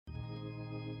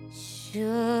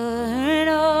Should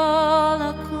all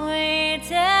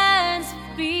acquaintance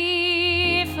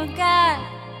be forgot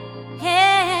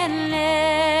and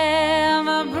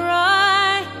never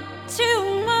brought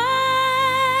to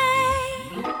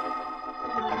mind?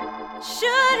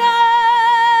 Should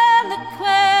all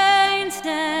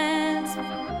acquaintance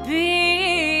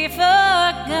be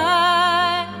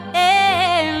forgot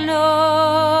and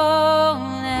all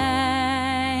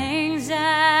lang syne?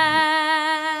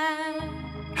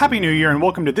 Happy New Year and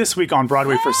welcome to This Week on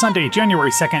Broadway for Sunday,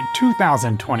 January 2nd,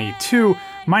 2022.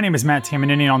 My name is Matt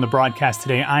Tamanini. On the broadcast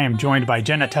today, I am joined by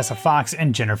Jenna Tessa Fox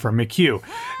and Jennifer McHugh.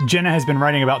 Jenna has been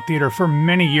writing about theater for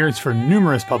many years for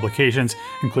numerous publications,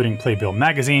 including Playbill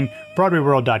Magazine,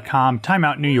 BroadwayWorld.com, Time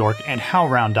Out New York, and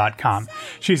HowlRound.com.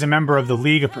 She's a member of the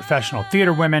League of Professional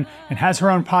Theater Women and has her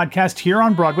own podcast here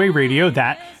on Broadway Radio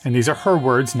that, and these are her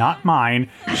words, not mine,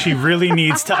 she really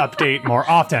needs to update more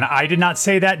often. I did not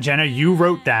say that, Jenna. You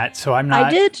wrote that, so I'm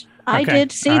not... I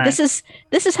did. See, right. This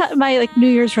is how my New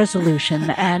Year's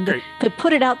resolution, and Great. To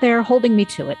put it out there, holding me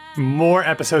to it. More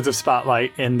episodes of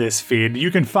Spotlight in this feed. You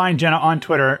can find Jenna on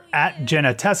Twitter at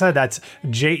Jenna Tessa. That's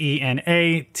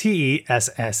JenaTesse.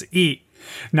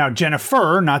 Now,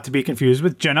 Jennifer, not to be confused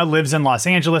with Jenna, lives in Los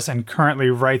Angeles and currently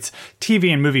writes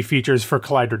TV and movie features for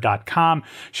Collider.com.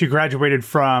 She graduated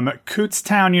from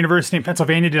Kutztown University in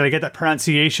Pennsylvania. Did I get that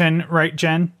pronunciation right,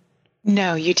 Jen?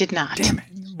 No, you did not. Damn it.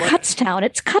 Kutztown.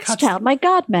 It's Kutztown. My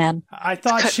God, man. I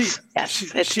thought it's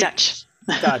Dutch.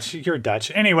 Dutch. You're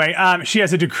Dutch. Anyway, she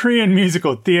has a degree in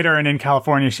musical theater, and in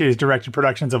California, she has directed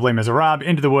productions of Les Miserables,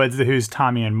 Into the Woods, The Who's,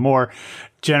 Tommy, and more.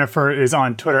 Jennifer is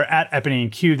on Twitter at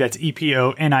Eponineq. That's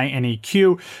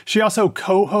EPONINEQ. She also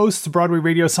co-hosts Broadway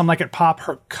Radio Some Like It Pop.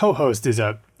 Her co-host is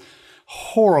a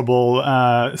horrible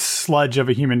sludge of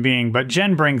a human being, but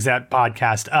Jen brings that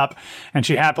podcast up, and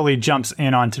she happily jumps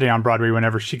in on Today on Broadway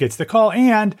whenever she gets the call,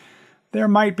 and there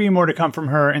might be more to come from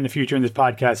her in the future in this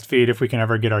podcast feed if we can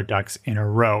ever get our ducks in a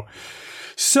row.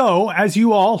 So, as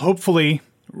you all hopefully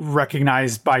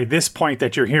recognize by this point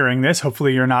that you're hearing this,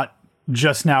 hopefully you're not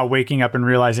just now waking up and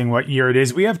realizing what year it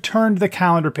is, we have turned the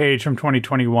calendar page from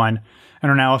 2021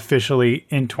 and are now officially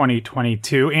in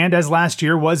 2022. And as last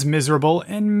year was miserable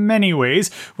in many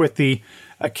ways, with the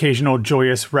occasional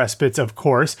joyous respites, of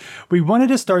course, we wanted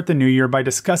to start the new year by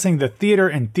discussing the theater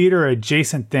and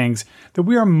theater-adjacent things that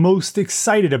we are most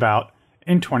excited about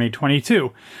in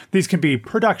 2022. These can be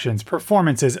productions,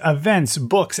 performances, events,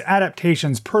 books,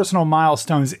 adaptations, personal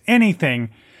milestones, anything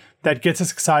that gets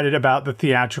us excited about the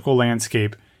theatrical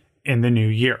landscape in the new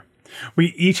year. We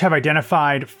each have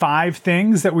identified 5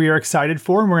 things that we are excited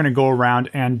for, and we're going to go around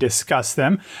and discuss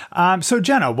them. So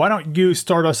Jenna, why don't you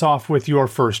start us off with your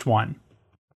first one?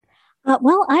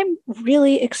 Well, I'm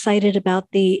really excited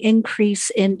about the increase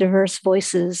in diverse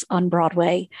voices on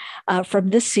Broadway from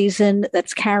this season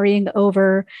that's carrying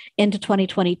over into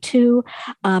 2022.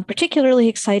 Particularly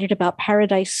excited about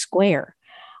Paradise Square.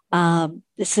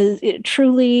 This is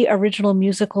truly original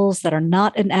musicals that are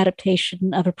not an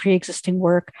adaptation of a pre-existing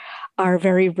work are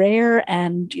very rare.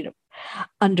 And,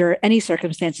 under any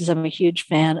circumstances, I'm a huge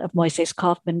fan of Moises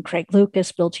Kaufman, Craig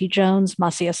Lucas, Bill T. Jones,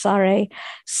 Massia Sarre.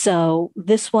 So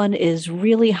this one is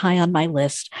really high on my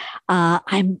list.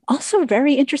 I'm also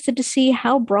very interested to see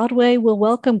how Broadway will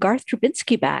welcome Garth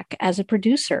Drabinsky back as a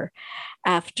producer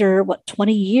after,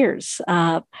 20 years.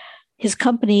 His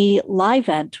company,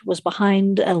 Livent, was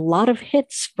behind a lot of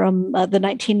hits from the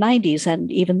 1990s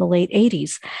and even the late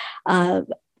 80s.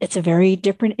 It's a very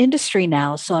different industry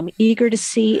now, so I'm eager to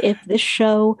see if this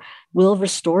show will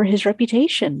restore his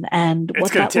reputation and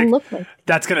what that will look like.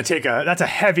 That's a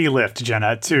heavy lift,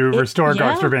 Jenna, to restore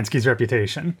Garth Drabinsky's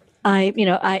reputation.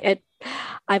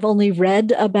 I've only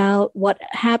read about what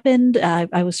happened.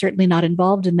 I was certainly not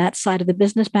involved in that side of the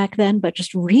business back then, but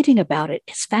just reading about it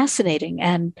is fascinating.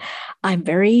 And I'm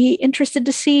very interested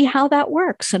to see how that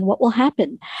works and what will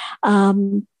happen.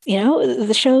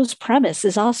 The show's premise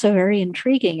is also very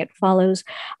intriguing. It follows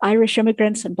Irish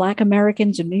immigrants and Black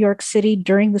Americans in New York City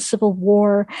during the Civil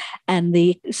War and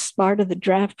the start of the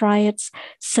draft riots.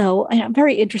 So I'm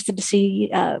very interested to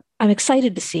see, I'm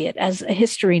excited to see it as a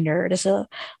history nerd, as a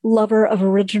lover of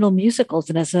original musicals,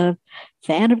 and as a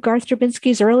fan of Garth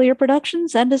Drabinsky's earlier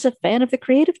productions, and as a fan of the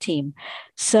creative team.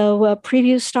 So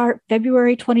previews start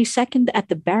February 22nd at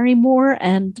the Barrymore,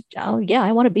 and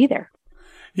I want to be there.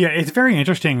 Yeah, it's very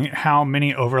interesting how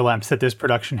many overlaps that this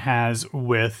production has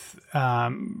with,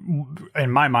 in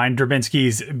my mind,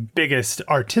 Drabinsky's biggest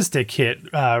artistic hit,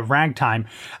 Ragtime.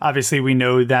 Obviously, we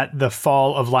know that the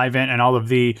fall of Livent and all of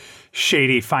the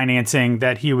shady financing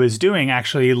that he was doing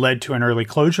actually led to an early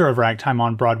closure of Ragtime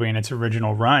on Broadway in its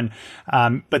original run.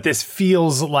 But this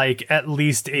feels like at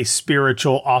least a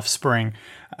spiritual offspring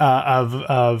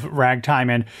of Ragtime.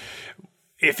 And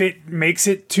if it makes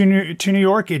it to New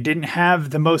York, it didn't have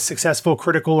the most successful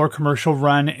critical or commercial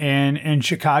run in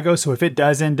Chicago. So if it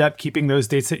does end up keeping those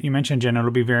dates that you mentioned, Jen, it'll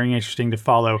be very interesting to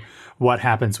follow what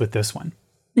happens with this one.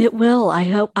 It will.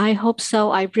 I hope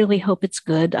so. I really hope it's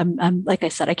good. I'm like I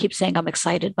said, I keep saying I'm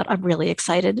excited, but I'm really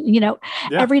excited.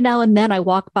 Every now and then I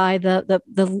walk by the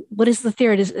what is the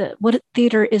theater? What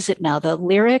theater is it now? The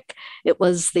Lyric. It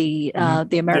was the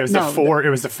American. It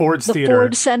was the Ford's the Theater.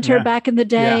 Ford Center back in the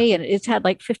day, and it's had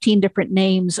like 15 different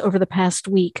names over the past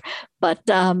week. But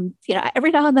every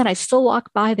now and then I still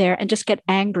walk by there and just get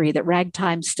angry that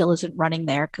Ragtime still isn't running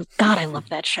there, because God, I love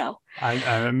that show.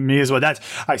 Me as well.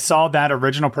 I saw that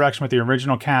original production with the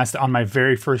original cast on my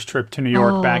very first trip to New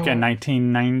York back in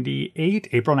 1998,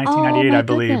 April 1998, I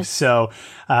believe. Goodness. So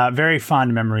very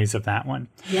fond memories of that one.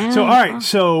 Yeah. So, all right.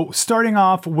 So starting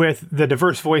off with the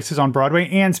diverse voices on Broadway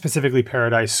and specifically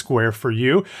Paradise Square for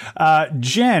you.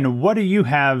 Jen, what do you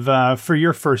have for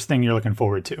your first thing you're looking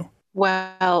forward to?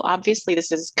 Well, obviously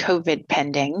this is COVID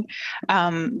pending,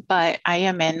 but I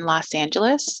am in Los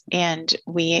Angeles and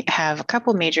we have a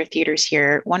couple major theaters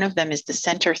here. One of them is the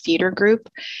Center Theater Group.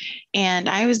 And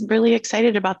I was really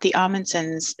excited about the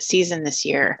Amundson's season this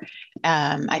year.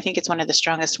 I think it's one of the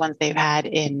strongest ones they've had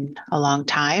in a long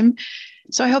time.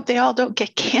 So I hope they all don't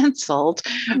get canceled.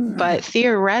 But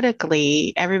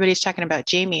theoretically, everybody's talking about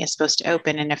Jamie is supposed to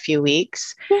open in a few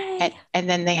weeks. And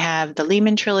then they have the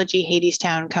Lehman trilogy,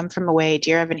 Hadestown, Come From Away,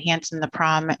 Dear Evan Hansen, The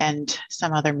Prom, and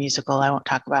some other musical I won't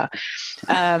talk about.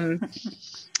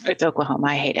 It's Oklahoma.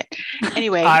 I hate it.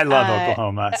 Anyway. I love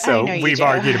Oklahoma. So we've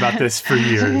argued about this for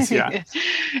years. Yeah.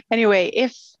 Anyway,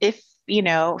 if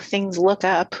things look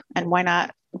up, and why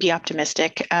not be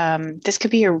optimistic, this could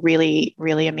be a really,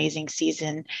 really amazing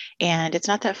season, and it's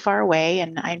not that far away,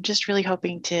 and I'm just really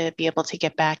hoping to be able to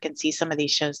get back and see some of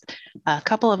these shows. A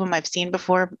couple of them I've seen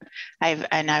before. I've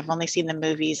only seen the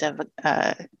movies of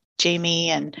Jamie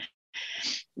and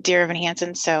Dear Evan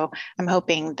Hansen, so I'm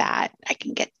hoping that I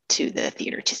can get to the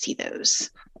theater to see those.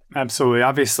 Absolutely.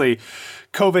 Obviously,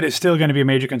 COVID is still going to be a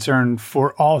major concern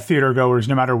for all theater goers,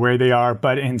 no matter where they are.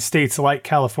 But in states like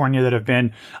California that have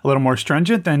been a little more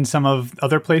stringent than some of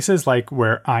other places, like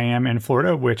where I am in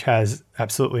Florida, which has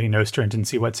absolutely no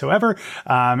stringency whatsoever,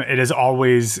 it is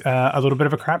always a little bit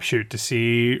of a crapshoot to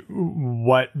see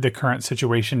what the current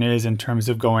situation is in terms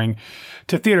of going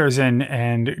to theaters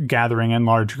and gathering in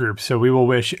large groups. So we will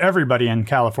wish everybody in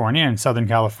California, and Southern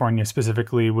California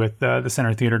specifically with the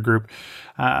Center Theater Group,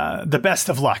 the best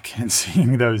of luck in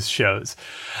seeing those shows.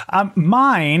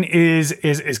 Mine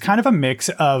is kind of a mix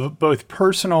of both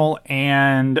personal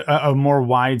and a more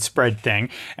widespread thing,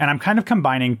 and I'm kind of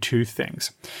combining two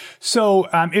things. So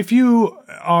if you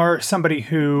are somebody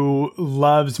who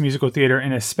loves musical theater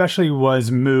and especially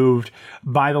was moved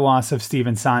by the loss of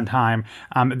Stephen Sondheim,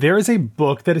 there is a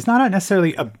book that is not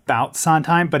necessarily about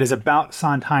Sondheim, but is about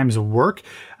Sondheim's work,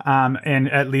 and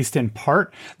at least in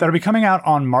part, that'll be coming out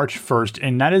on March 1st.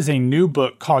 And that is a new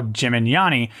book called Jim and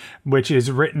Yanni, which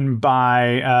is written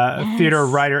by theater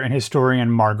writer and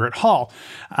historian Margaret Hall.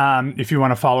 If you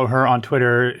want to follow her on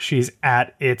Twitter, she's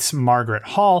at It's Margaret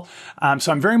Hall.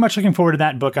 So I'm very much looking forward to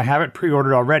that book. I have it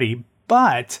pre-ordered already,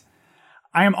 but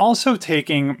I am also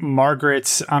taking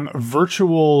Margaret's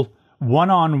virtual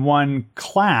one-on-one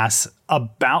class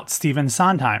about Stephen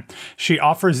Sondheim. She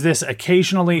offers this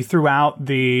occasionally throughout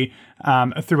the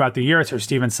year. It's her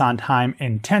Stephen Sondheim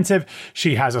intensive.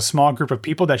 She has a small group of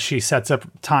people that she sets up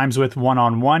times with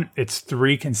one-on-one. It's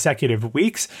 3 consecutive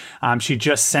weeks. She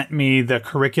just sent me the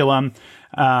curriculum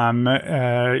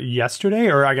yesterday,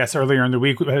 or I guess earlier in the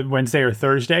week, Wednesday or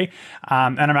Thursday.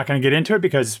 And I'm not going to get into it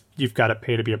because you've got to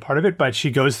pay to be a part of it, but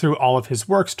she goes through all of his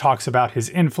works, talks about his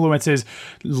influences,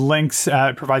 links,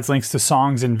 provides links to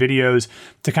songs and videos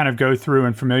to kind of go through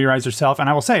and familiarize herself. And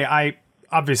I will say, I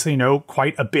obviously know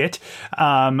quite a bit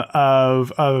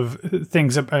of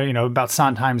things about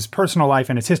Sondheim's personal life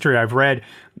and his history. I've read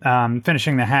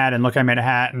Finishing the Hat and Look, I Made a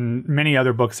Hat and many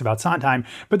other books about Sondheim,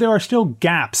 but there are still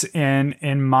gaps in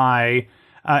my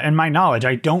knowledge.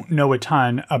 I don't know a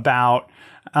ton about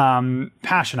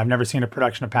Passion. I've never seen a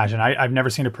production of Passion. I've never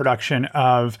seen a production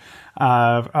of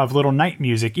Little Night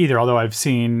Music either, although I've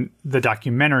seen the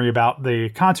documentary about the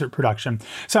concert production.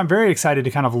 So I'm very excited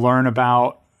to kind of learn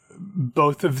about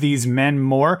both of these men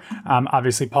more.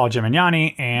 Obviously, Paul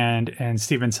Gimignani and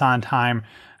Stephen Sondheim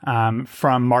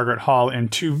from Margaret Hall in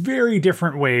two very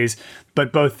different ways,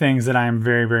 but both things that I am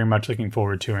very, very much looking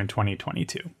forward to in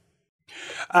 2022.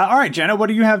 All right, Jenna, what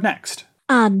do you have next?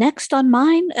 Next on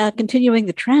mine, continuing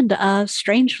the trend,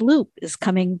 Strange Loop is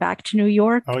coming back to New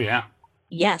York. Oh, yeah.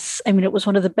 Yes. I mean, it was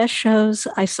one of the best shows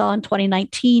I saw in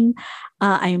 2019.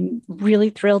 I'm really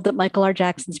thrilled that Michael R.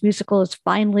 Jackson's musical is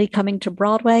finally coming to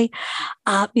Broadway.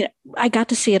 I got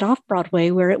to see it off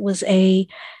Broadway, where it was a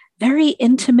very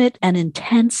intimate and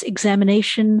intense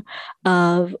examination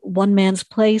of one man's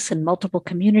place in multiple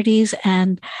communities.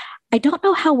 And I don't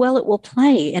know how well it will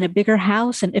play in a bigger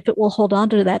house and if it will hold on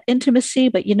to that intimacy.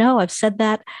 But, I've said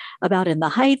that about In the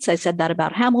Heights. I said that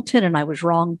about Hamilton, and I was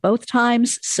wrong both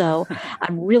times. So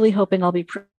I'm really hoping I'll be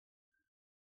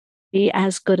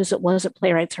as good as it was at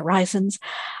Playwrights Horizons.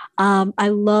 I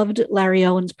loved Larry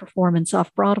Owen's performance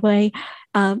off Broadway.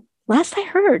 Last I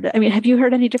heard, have you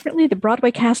heard any differently? The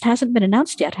Broadway cast hasn't been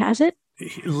announced yet, has it?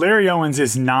 Larry Owens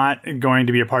is not going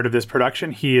to be a part of this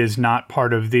production. He is not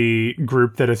part of the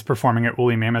group that is performing at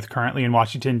Woolly Mammoth currently in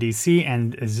Washington, D.C.,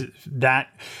 and that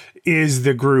is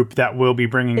the group that will be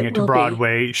bringing it to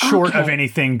Broadway, short of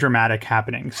anything dramatic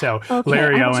happening. So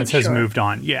Larry Owens has moved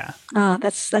on. Yeah.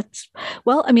 That's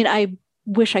well, I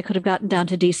wish I could have gotten down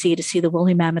to DC to see the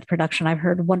Woolly Mammoth production. I've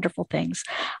heard wonderful things.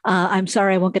 I'm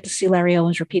sorry I won't get to see Larry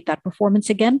Owens repeat that performance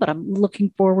again, but I'm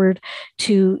looking forward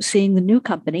to seeing the new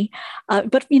company.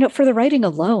 But for the writing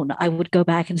alone, I would go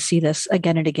back and see this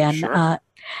again and again. Sure.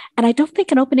 And I don't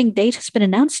think an opening date has been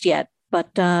announced yet,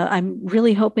 but I'm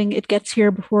really hoping it gets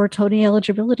here before Tony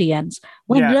eligibility ends.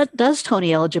 When does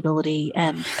Tony eligibility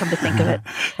end, come to think of it?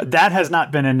 That has not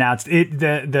been announced.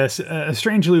 The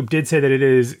Strange Loop did say that it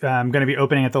is going to be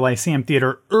opening at the Lyceum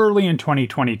Theater early in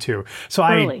 2022. So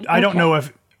I don't know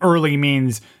if early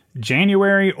means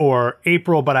January or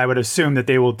April, but I would assume that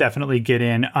they will definitely get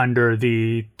in under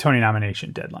the Tony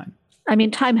nomination deadline.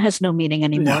 Time has no meaning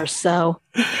anymore, so...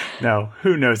 No,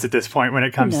 who knows at this point when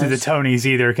it comes to the Tonys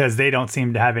either, because they don't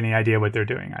seem to have any idea what they're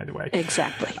doing either way.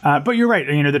 Exactly. But you're right.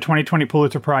 The 2020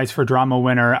 Pulitzer Prize for Drama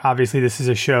winner, obviously this is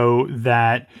a show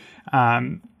that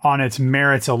on its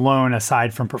merits alone,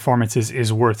 aside from performances,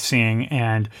 is worth seeing.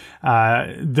 And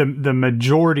the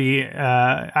majority,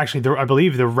 I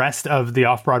believe the rest of the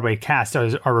off-Broadway cast are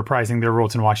reprising their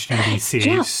roles in Washington, D.C.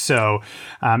 Yeah. So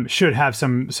should have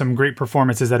some great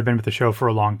performances that have been with the show for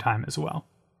a long time as well.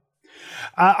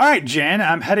 All right, Jen,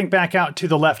 I'm heading back out to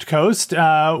the left coast.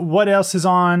 What else is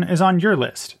on your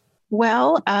list?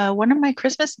 Well, one of my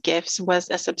Christmas gifts was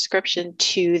a subscription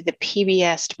to the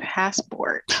PBS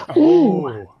Passport.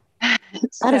 Oh,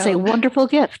 that is a wonderful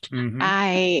gift. Mm-hmm.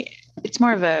 It's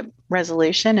more of a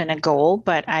resolution and a goal,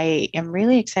 but I am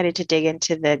really excited to dig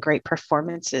into the Great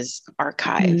Performances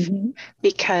archive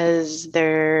because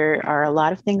there are a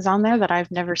lot of things on there that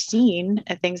I've never seen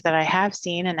and things that I have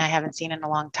seen and I haven't seen in a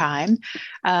long time.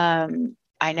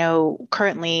 I know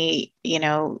currently,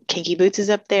 Kinky Boots is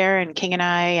up there and King and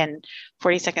I and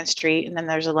 42nd Street. And then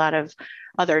there's a lot of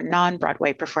other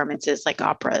non-Broadway performances like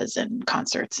operas and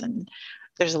concerts. And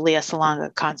there's a Lea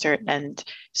Salonga concert. And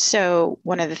so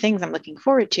one of the things I'm looking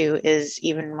forward to is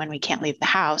even when we can't leave the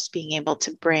house, being able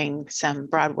to bring some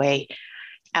Broadway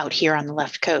out here on the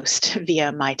left coast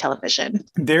via my television.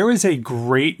 There was a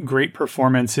great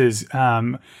performances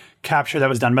capture that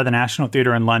was done by the National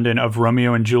Theatre in London of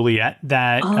Romeo and Juliet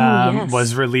that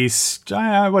was released.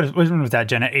 When was that,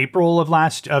 Jenna? April of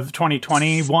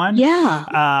 2021.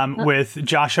 Yeah. With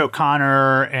Josh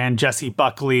O'Connor and Jessie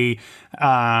Buckley.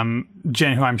 Jen,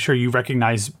 who I'm sure you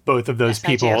recognize both of those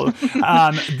people.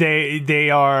 They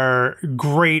are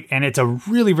great, and it's a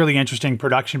really, really interesting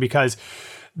production because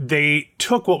they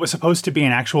took what was supposed to be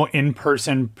an actual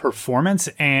in-person performance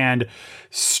and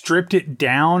stripped it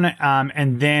down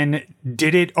and then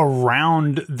did it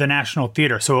around the National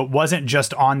Theatre. So it wasn't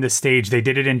just on the stage. They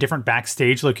did it in different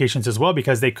backstage locations as well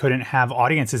because they couldn't have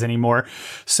audiences anymore.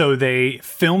 So they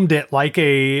filmed it like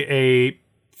a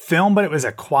film, but it was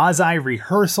a quasi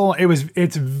rehearsal.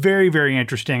 It's very, very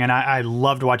interesting. And I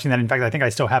loved watching that. In fact, I think I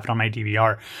still have it on my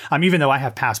DVR, even though I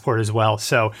have Passport as well.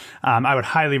 So I would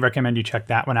highly recommend you check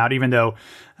that one out, even though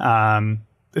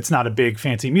it's not a big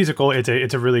fancy musical.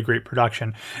 It's a really great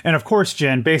production. And of course,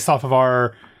 Jen, based off of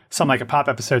our Some Like a Pop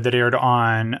episode that aired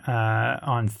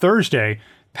on Thursday,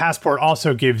 Passport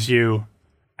also gives you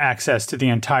access to the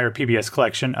entire PBS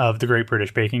collection of The Great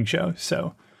British Baking Show.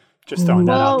 So just throwing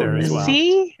that out there as well.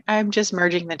 See, I'm just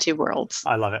merging the two worlds.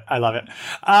 I love it.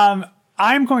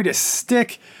 I'm going to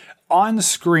stick on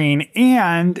screen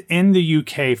and in the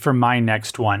UK for my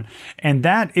next one. And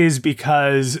that is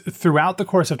because throughout the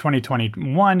course of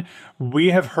 2021, we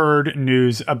have heard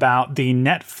news about the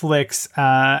Netflix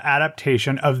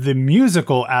adaptation of the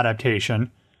musical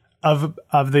adaptation of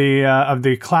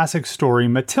the classic story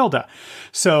Matilda.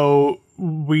 So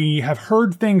we have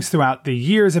heard things throughout the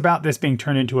years about this being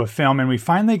turned into a film, and we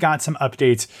finally got some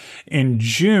updates in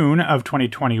June of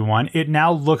 2021. It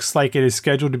now looks like it is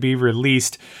scheduled to be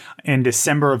released in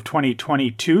December of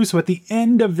 2022. So at the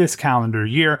end of this calendar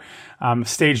year,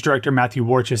 stage director Matthew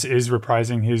Warchus is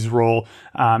reprising his role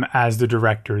as the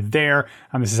director there.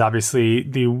 This is obviously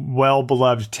the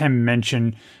well-beloved Tim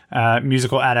Minchin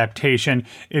musical adaptation.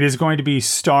 It is going to be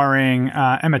starring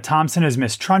Emma Thompson as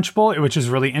Miss Trunchbull, which is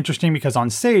really interesting because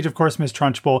on stage, of course, Miss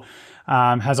Trunchbull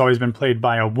has always been played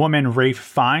by a woman. Ralph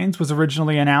Fiennes was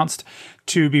originally announced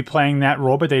to be playing that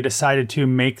role, but they decided to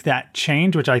make that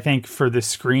change, which I think for the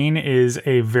screen is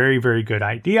a very, very good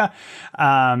idea.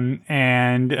 And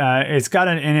it's got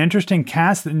an interesting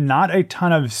cast, not a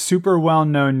ton of super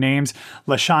well-known names.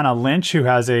 Lashana Lynch, who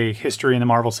has a history in the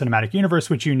Marvel Cinematic Universe,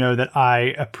 which you know that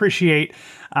I appreciate,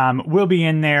 will be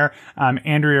in there.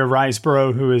 Andrea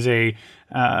Riseborough, who is a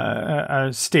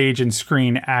stage and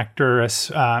screen actress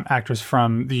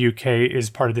from the UK, is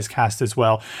part of this cast as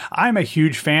well. I'm a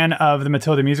huge fan of the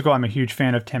Matilda musical. I'm a huge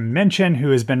fan of Tim Minchin,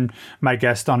 who has been my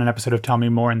guest on an episode of Tell Me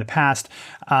More in the past.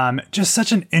 Just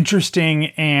such an interesting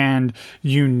and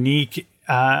unique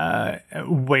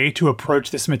way to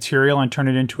approach this material and turn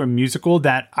it into a musical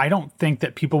that I don't think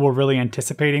that people were really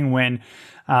anticipating when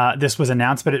this was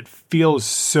announced, but it feels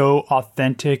so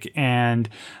authentic and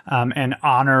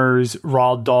honors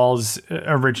Roald Dahl's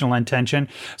original intention.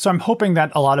 So I'm hoping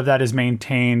that a lot of that is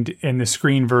maintained in the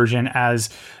screen version, as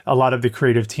a lot of the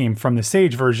creative team from the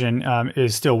stage version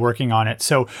is still working on it.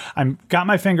 So I'm got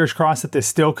my fingers crossed that this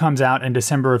still comes out in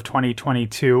December of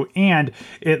 2022, and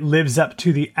it lives up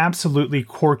to the absolutely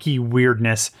quirky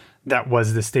weirdness that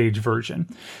was the stage version.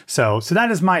 So that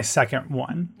is my second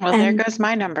one. Well, there goes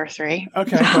my number 3.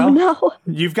 Okay, well,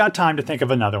 you've got time to think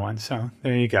of another one. So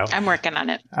there you go. I'm working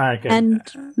on it. All right, good. And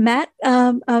Matt,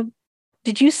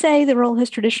 did you say the role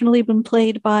has traditionally been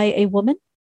played by a woman?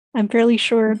 I'm fairly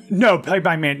sure. No, played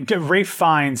by man. Ralph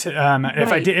Fiennes. Right.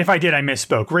 If I did, I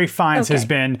misspoke. Ralph Fiennes has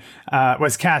been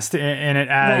was cast in it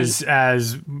as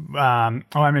I'm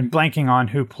blanking on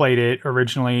who played it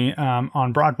originally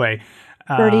on Broadway.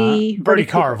 Bertie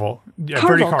Carvel. Yeah,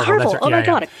 Bertie Carvel. That's right. Oh my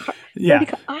God. Yeah.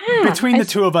 Between the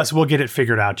two of us, we'll get it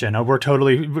figured out, Jenna.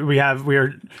 We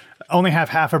are only have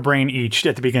half a brain each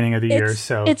at the beginning of the year.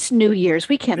 So it's New Year's.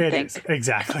 We can't think. Is,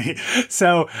 exactly.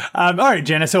 So, all right,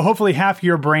 Jenna. So hopefully half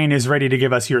your brain is ready to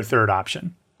give us your third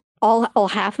option. All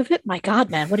half of it? My God,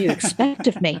 man, what do you expect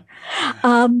of me?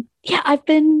 Yeah, I've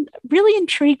been really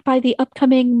intrigued by the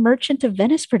upcoming Merchant of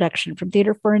Venice production from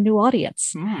Theater for a New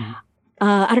Audience.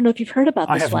 I don't know if you've heard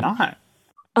about this one. I have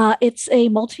not. It's a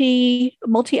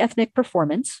multi-ethnic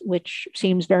performance, which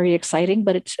seems very exciting,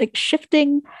 but it's like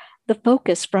shifting the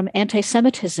focus from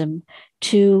anti-Semitism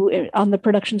to, on the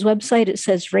production's website, it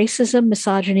says racism,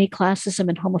 misogyny, classism,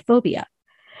 and homophobia.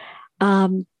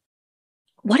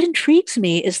 What intrigues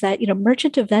me is that,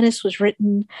 Merchant of Venice was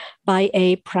written by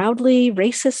a proudly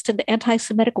racist and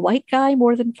anti-Semitic white guy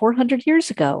more than 400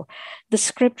 years ago. The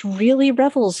script really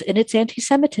revels in its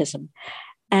anti-Semitism.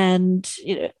 And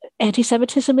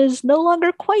anti-Semitism is no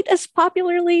longer quite as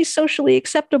popularly socially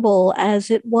acceptable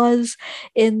as it was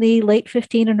in the late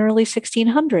 15 and early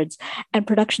 1600s. And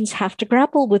productions have to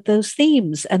grapple with those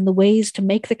themes and the ways to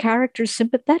make the characters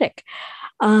sympathetic.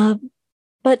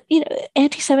 But,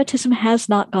 anti-Semitism has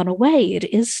not gone away. It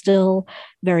is still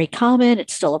very common.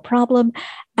 It's still a problem.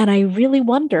 And I really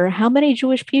wonder how many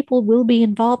Jewish people will be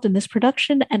involved in this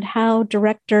production and how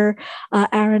director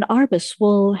Aaron Arbus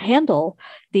will handle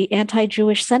the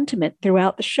anti-Jewish sentiment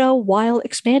throughout the show while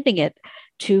expanding it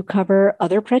to cover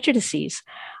other prejudices.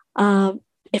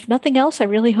 If nothing else, I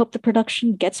really hope the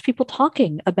production gets people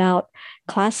talking about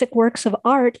classic works of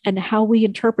art and how we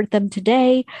interpret them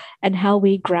today, and how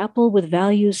we grapple with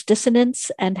values dissonance,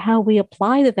 and how we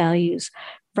apply the values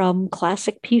from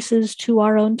classic pieces to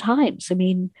our own times. I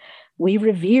mean, we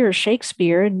revere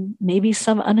Shakespeare in maybe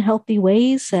some unhealthy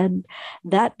ways, and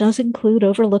that does include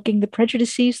overlooking the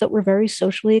prejudices that were very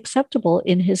socially acceptable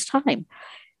in his time.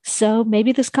 So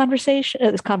maybe this production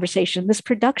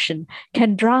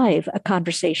can drive a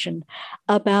conversation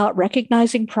about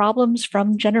recognizing problems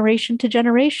from generation to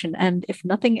generation. And if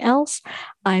nothing else,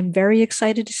 I'm very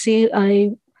excited to see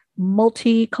a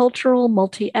multicultural,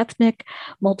 multi-ethnic,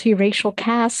 multiracial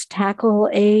cast tackle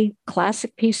a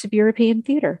classic piece of European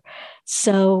theater.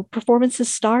 So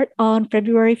performances start on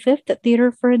February 5th at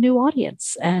Theater for a New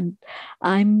Audience, and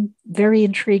I'm very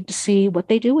intrigued to see what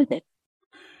they do with it.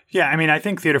 Yeah, I mean, I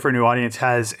think Theater for a New Audience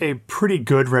has a pretty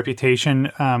good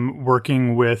reputation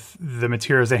working with the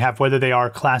materials they have, whether they are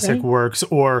classic works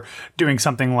or doing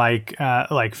something like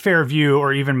Fairview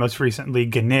or even most recently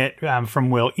Gannett from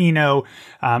Will Eno.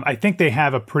 I think they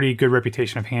have a pretty good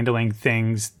reputation of handling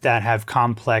things that have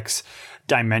complex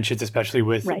dimensions, especially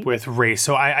with race.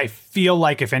 So I feel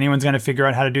like if anyone's going to figure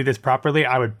out how to do this properly,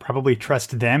 I would probably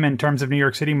trust them in terms of New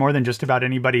York City more than just about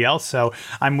anybody else. So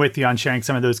I'm with you on sharing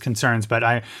some of those concerns, but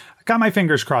I got my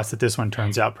fingers crossed that this one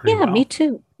turns out pretty well. Yeah, me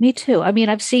too. Me too. I mean,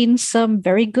 I've seen some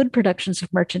very good productions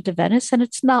of Merchant of Venice, and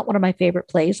it's not one of my favorite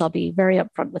plays. I'll be very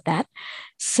upfront with that.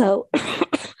 So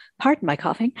pardon my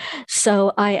coughing.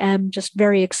 So I am just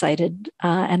very excited.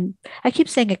 And I keep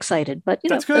saying excited, but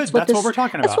that's good. That's what we're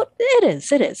talking about. That's what it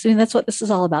is. It is. I mean, that's what this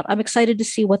is all about. I'm excited to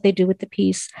see what they do with the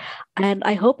piece. And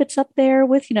I hope it's up there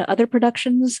with, other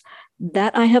productions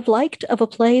that I have liked of a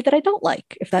play that I don't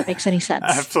like, if that makes any sense.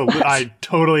 Absolutely. I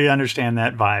totally understand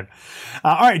that vibe.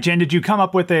 All right, Jen, did you come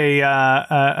up with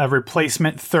a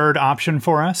replacement third option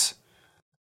for us?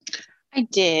 I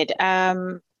did.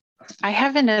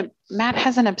 Matt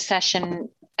has an obsession.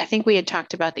 I think we had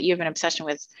talked about that you have an obsession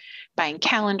with buying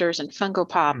calendars and Funko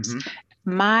Pops. Mm-hmm.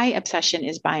 My obsession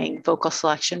is buying vocal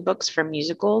selection books for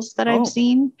musicals that I've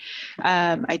seen.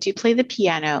 I do play the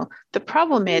piano. The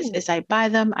problem is I buy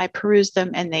them, I peruse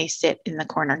them, and they sit in the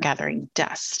corner gathering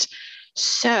dust.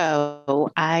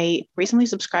 So I recently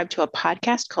subscribed to a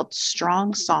podcast called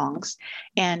Strong Songs,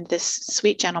 and this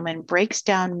sweet gentleman breaks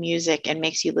down music and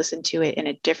makes you listen to it in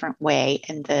a different way.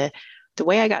 And the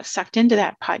way I got sucked into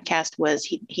that podcast was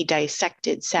he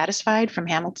dissected Satisfied from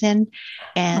Hamilton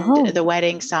and the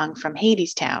wedding song from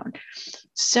Hadestown.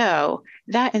 So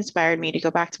that inspired me to go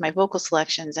back to my vocal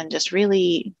selections and just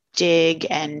really dig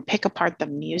and pick apart the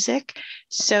music.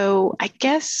 So I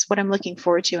guess what I'm looking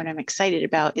forward to and I'm excited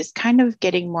about is kind of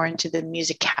getting more into the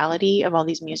musicality of all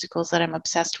these musicals that I'm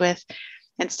obsessed with.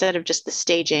 Instead of just the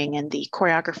staging and the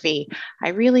choreography, I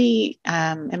really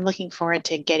am looking forward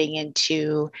to getting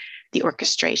into the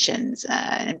orchestrations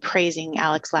and praising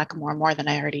Alex Lacamoire more than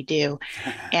I already do.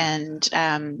 And,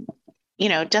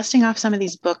 dusting off some of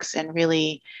these books and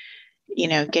really,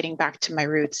 getting back to my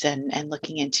roots and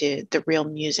looking into the real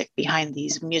music behind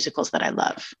these musicals that I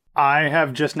love. I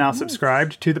have just now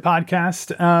subscribed to the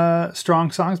podcast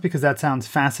Strong Songs because that sounds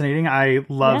fascinating. I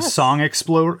love Song I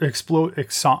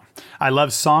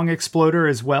love Song Exploder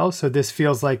as well. So this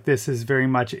feels like this is very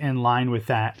much in line with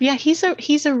that. Yeah, he's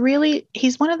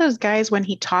one of those guys when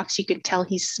he talks, you can tell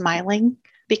he's smiling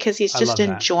because he's just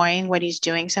enjoying what he's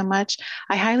doing so much.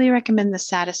 I highly recommend the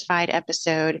Satisfied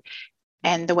episode.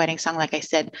 And the wedding song, like I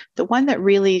said, the one that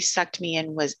really sucked me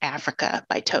in was Africa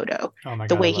by Toto. Oh my God,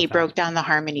 the way he broke down the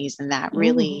harmonies and that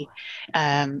really,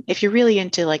 if you're really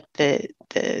into like the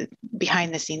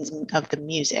behind the scenes of the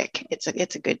music, it's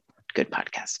a good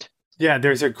podcast. Yeah,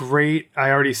 there's I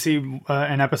already see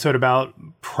an episode about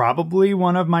probably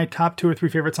one of my top 2 or 3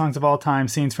 favorite songs of all time,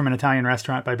 Scenes from an Italian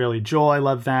Restaurant by Billy Joel. I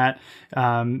love that.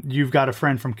 You've Got a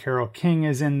Friend from Carole King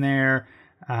is in there.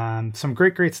 Some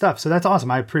great stuff. So that's awesome.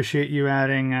 I appreciate you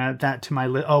adding that to my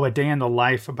list. Oh, A Day in the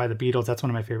Life by the Beatles. That's one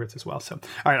of my favorites as well. So,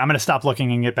 all right, I'm going to stop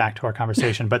looking and get back to our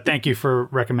conversation, but thank you for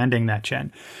recommending that,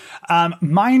 Jen.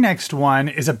 My next one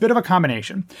is a bit of a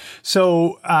combination.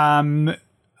 So,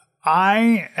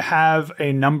 I have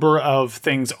a number of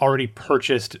things already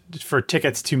purchased for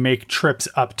tickets to make trips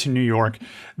up to New York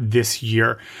this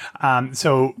year.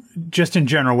 So just in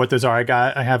general, what those are,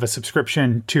 I have a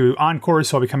subscription to Encores,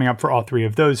 so I'll be coming up for all 3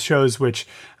 of those shows, which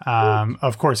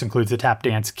of course includes the Tap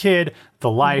Dance Kid,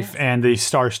 The Life, and the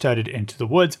star-studded Into the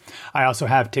Woods. I also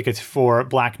have tickets for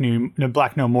Black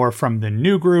No More from the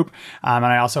New Group, and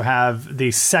I also have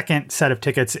the second set of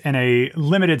tickets in a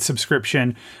limited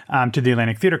subscription to the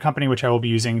Atlantic Theater Company, which I will be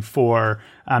using for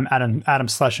Adam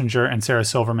Schlesinger and Sarah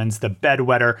Silverman's The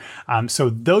Bedwetter.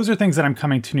 So those are things that I'm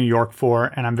coming to New York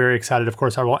for, and I'm very excited. Of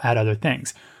course, I will add other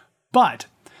things. But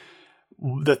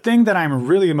the thing that I'm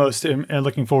really most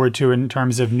looking forward to in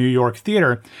terms of New York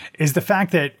theater is the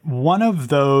fact that one of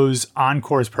those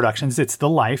Encores productions, it's The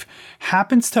Life,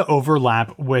 happens to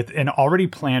overlap with an already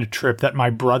planned trip that my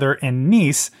brother and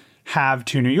niece have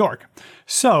to New York.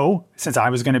 So, since I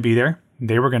was going to be there,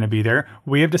 They were going to be there.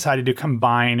 We have decided to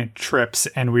combine trips,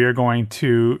 and we are going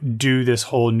to do this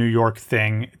whole New York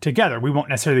thing together. We won't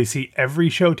necessarily see every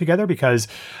show together because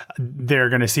they're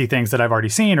going to see things that I've already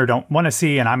seen or don't want to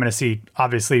see, and I'm going to see,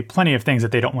 obviously, plenty of things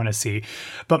that they don't want to see.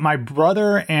 But my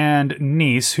brother and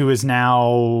niece, who is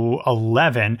now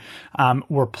 11,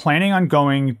 were planning on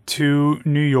going to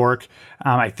New York.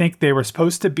 I think they were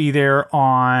supposed to be there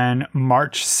on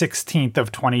March 16th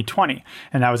of 2020,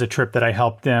 and that was a trip that I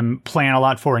helped them plan a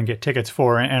lot for and get tickets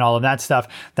for and all of that stuff.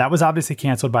 That was obviously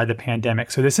canceled by the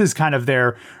pandemic. So this is kind of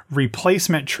their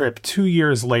replacement trip 2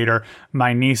 years later.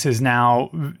 My niece is now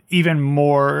even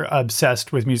more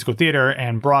obsessed with musical theater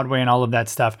and Broadway and all of that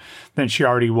stuff than she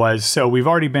already was. So we've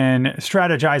already been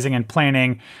strategizing and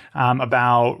planning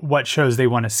about what shows they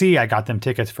want to see. I got them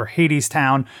tickets for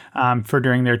Hadestown for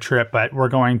during their trip, but we're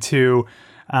going to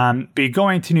be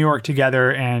going to New York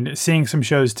together and seeing some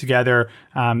shows together.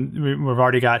 We've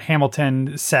already got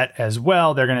Hamilton set as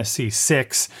well. They're going to see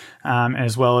Six,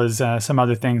 as well as some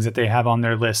other things that they have on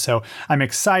their list. So I'm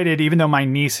excited, even though my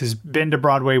niece has been to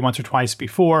Broadway once or twice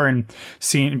before and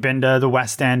been to the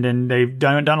West End, and they've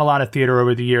done a lot of theater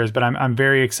over the years. But I'm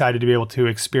very excited to be able to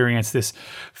experience this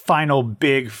final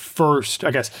big first,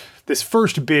 I guess, this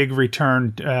first big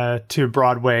return to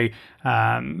Broadway.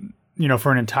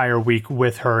 For an entire week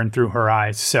with her and through her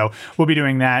eyes. So we'll be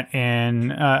doing that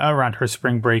in around her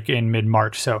spring break in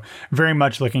mid-March. So very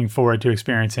much looking forward to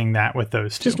experiencing that with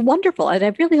those two. Just wonderful. And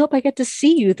I really hope I get to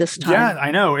see you this time. Yeah,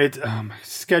 I know. It's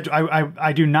schedule.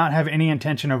 I do not have any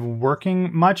intention of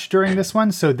working much during this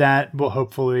one, so that will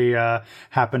hopefully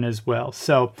happen as well.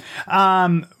 So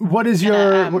what is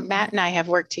your... Matt and I have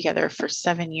worked together for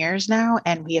 7 years now,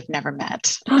 and we have never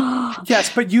met.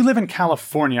 Yes, but you live in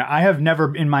California. I have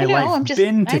never in my life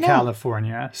been to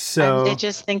California. So I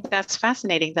just think that's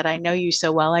fascinating that I know you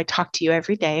so well. I talk to you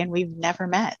every day and we've never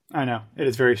met. I know. It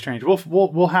is very strange.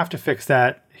 We'll have to fix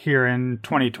that here in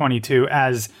 2022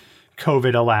 as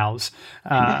COVID allows.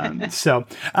 All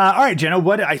right, Jenna,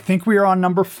 I think we are on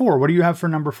number 4. What do you have for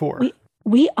number 4?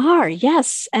 We are,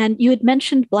 yes. And you had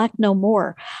mentioned Black No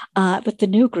More with the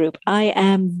new group. I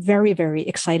am very, very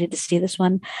excited to see this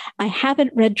one. I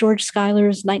haven't read George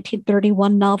Schuyler's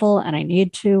 1931 novel, and I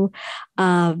need to.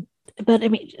 But I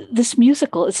mean, this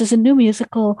is a new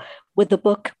musical with the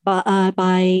book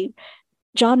by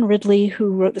John Ridley, who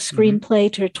wrote the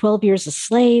screenplay to 12 Years a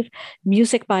Slave,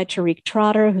 music by Tariq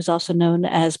Trotter, who's also known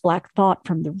as Black Thought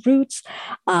from The Roots,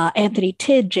 Anthony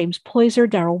Tidd, James Poyser,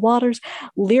 Darrell Waters,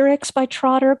 lyrics by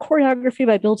Trotter, choreography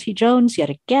by Bill T. Jones, yet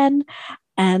again.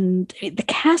 And the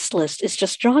cast list is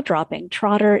just jaw-dropping.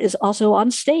 Trotter is also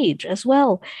on stage as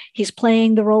well. He's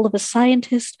playing the role of a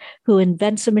scientist who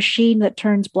invents a machine that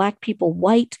turns Black people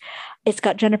white. It's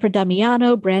got Jennifer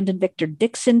Damiano, Brandon Victor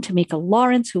Dixon, Tamika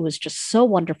Lawrence, who was just so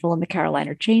wonderful in the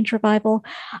Carolina Change Revival,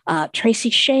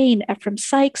 Tracy Shane, Ephraim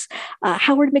Sykes,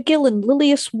 Howard McGillen,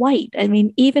 Lilius White. I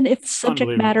mean, even if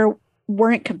subject matter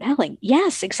weren't compelling.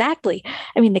 Yes, exactly.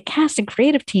 I mean, the cast and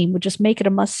creative team would just make it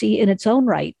a must-see in its own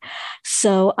right.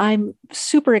 So I'm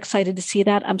super excited to see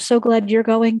that. I'm so glad you're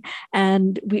going.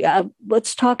 And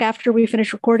let's talk after we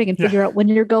finish recording and figure out when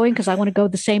you're going, because I want to go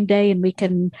the same day and we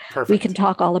can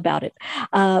talk all about it.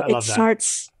 It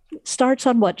starts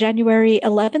on January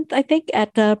 11th, I think,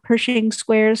 at Pershing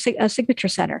Square Signature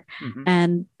Center.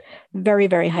 And very,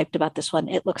 very hyped about this one.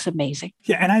 It looks amazing.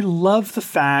 Yeah, and I love the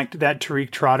fact that Tariq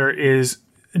Trotter is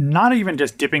not even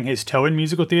just dipping his toe in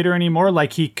musical theater anymore,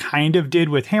 like he kind of did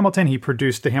with Hamilton. He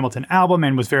produced the Hamilton album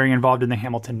and was very involved in the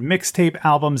Hamilton mixtape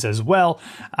albums as well.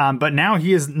 But now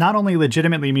he is not only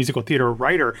legitimately a musical theater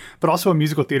writer, but also a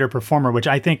musical theater performer, which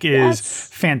I think is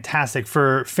fantastic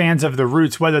for fans of the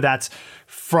Roots, whether that's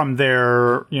from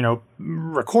their,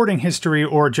 recording history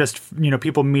or just,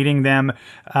 people meeting them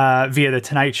via The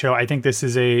Tonight Show. I think this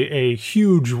is a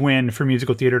huge win for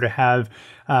musical theater to have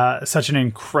such an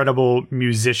incredible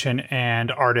musician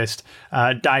and artist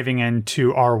diving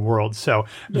into our world. So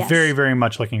very, very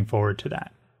much looking forward to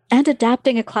that. And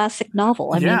adapting a classic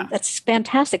novel. I mean, that's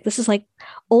fantastic. This is like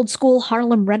old school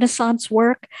Harlem Renaissance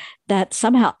work that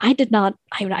somehow I'd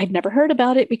never heard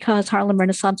about it because Harlem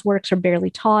Renaissance works are barely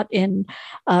taught in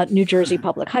New Jersey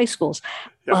public high schools.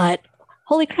 But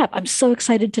holy crap, I'm so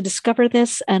excited to discover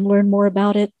this and learn more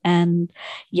about it. And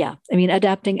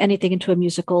adapting anything into a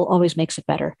musical always makes it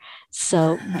better.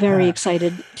 So very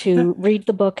excited to read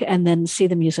the book and then see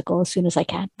the musical as soon as I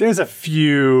can. There's a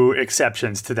few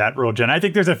exceptions to that rule, Jen. I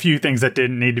think there's a few things that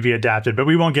didn't need to be adapted, but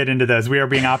we won't get into those. We are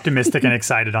being optimistic and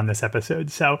excited on this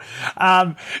episode. So,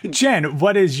 Jen,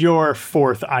 what is your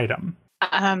 4th item?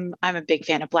 I'm a big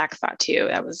fan of Black Thought too.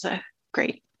 That was a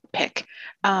great pick.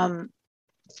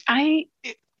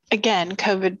 again,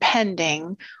 COVID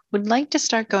pending, would like to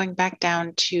start going back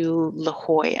down to La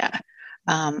Jolla.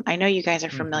 I know you guys are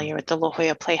familiar with the La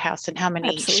Jolla Playhouse and how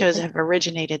many shows have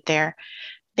originated there.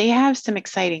 They have some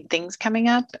exciting things coming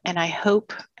up, and I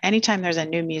hope anytime there's a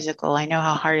new musical, I know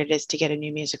how hard it is to get a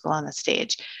new musical on the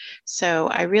stage. So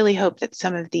I really hope that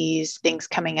some of these things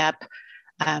coming up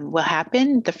will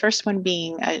happen. The first one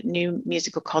being a new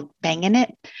musical called Bangin'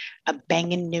 It, a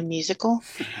bangin' new musical.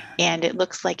 And it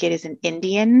looks like it is an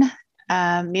Indian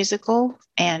musical.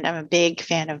 And I'm a big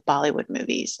fan of Bollywood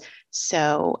movies.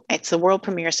 So it's the world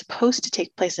premiere, supposed to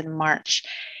take place in March.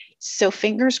 So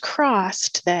fingers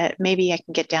crossed that maybe I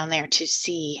can get down there to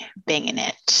see Bangin'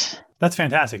 It. That's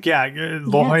fantastic. Yeah,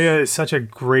 La Jolla is such a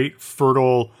great,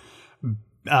 fertile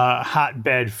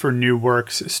hotbed for new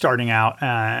works starting out,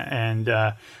 and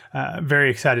very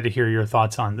excited to hear your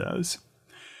thoughts on those.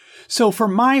 So for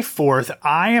my fourth,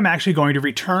 I am actually going to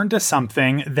return to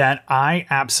something that I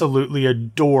absolutely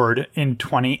adored in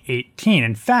 2018.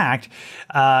 In fact,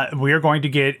 we are going to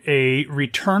get a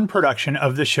return production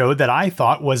of the show that I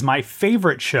thought was my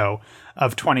favorite show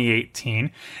of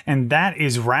 2018, and that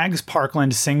is Rags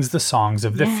Parkland Sings the Songs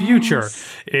of the Future.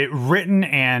 It written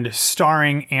and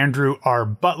starring Andrew R.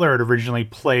 Butler. It originally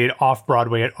played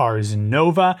off-Broadway at Ars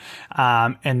Nova,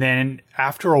 and then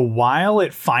after a while,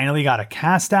 it finally got a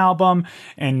cast album,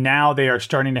 and now they are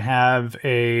starting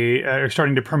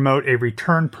to promote a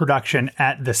return production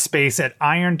at the Space at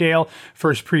Irondale.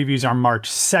 First previews are March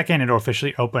 2nd. It'll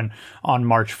officially open on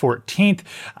March 14th.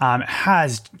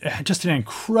 Has just an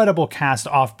incredible cast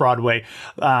off Broadway,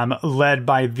 led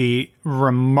by the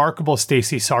remarkable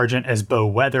Stacey Sargent as Bo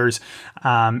Weathers.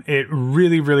 It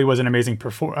really, really was an amazing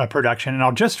production. And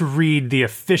I'll just read the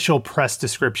official press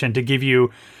description to give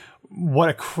you what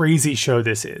a crazy show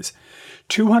this is.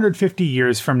 250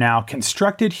 years from now,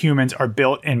 constructed humans are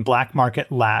built in black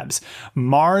market labs.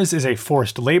 Mars is a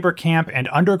forced labor camp, and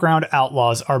underground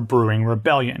outlaws are brewing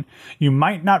rebellion. You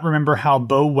might not remember how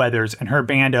Bo Weathers and her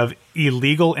band of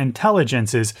illegal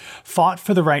intelligences fought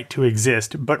for the right to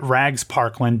exist, but Rags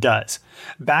Parkland does.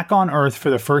 Back on Earth for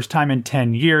the first time in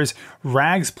 10 years,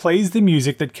 Rags plays the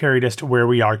music that carried us to where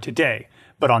we are today.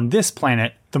 But on this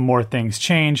planet, the more things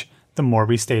change, the more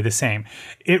we stay the same.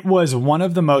 It was one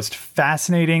of the most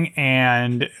fascinating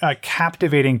and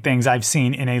captivating things I've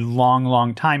seen in a long,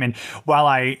 long time. And while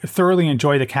I thoroughly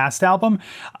enjoy the cast album,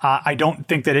 I don't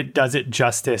think that it does it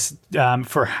justice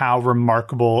for how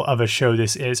remarkable of a show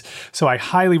this is. So I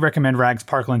highly recommend Rags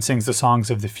Parkland Sings the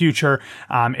Songs of the Future.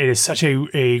 It is such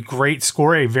a great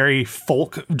score, a very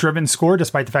folk-driven score,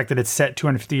 despite the fact that it's set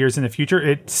 250 years in the future.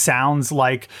 It sounds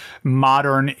like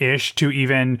modern-ish to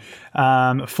even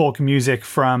folk music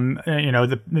from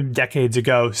the decades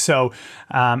ago. So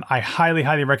I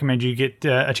highly recommend you get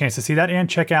a chance to see that and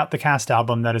check out the cast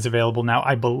album that is available now,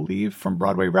 I believe, from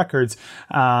Broadway Records,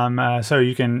 so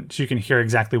you can hear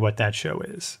exactly what that show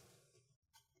is.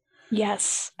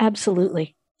 Yes,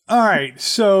 absolutely. All right,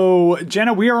 so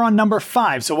Jenna, we are on number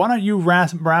 5. So why don't you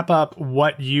wrap up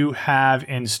what you have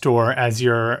in store as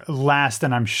your last,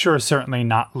 and I'm sure certainly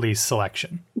not least,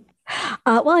 selection.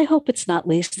 Well, I hope it's not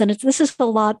least. And this is a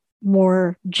lot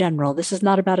more general. This is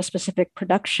not about a specific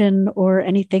production or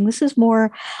anything. This is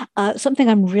more something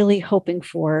I'm really hoping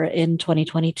for in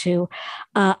 2022.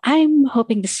 I'm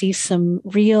hoping to see some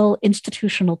real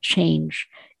institutional change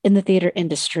in the theater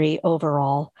industry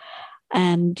overall.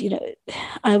 And,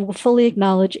 I will fully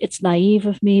acknowledge it's naive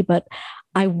of me, but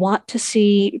I want to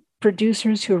see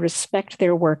producers who respect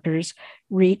their workers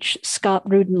reach Scott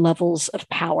Rudin levels of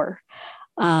power.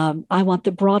 I want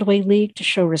the Broadway League to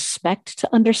show respect to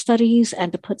understudies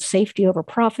and to put safety over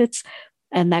profits.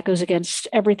 And that goes against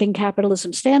everything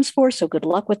capitalism stands for. So good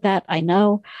luck with that, I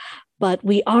know. But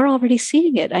we are already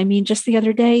seeing it. I mean, just the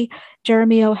other day,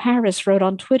 Jeremy O. Harris wrote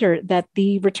on Twitter that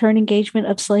the return engagement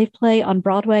of slave play on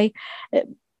Broadway,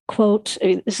 quote,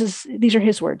 these are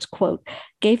his words, quote,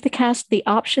 gave the cast the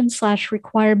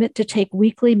option/requirement to take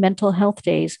weekly mental health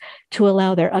days to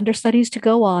allow their understudies to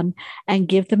go on and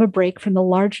give them a break from the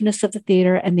largeness of the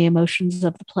theater and the emotions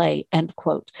of the play, end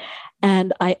quote.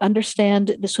 And I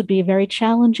understand this would be very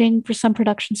challenging for some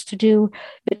productions to do,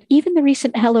 but even the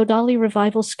recent Hello Dolly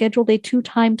revival scheduled a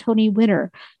 2-time Tony winner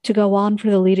to go on for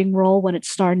the leading role when its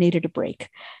star needed a break.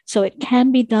 So it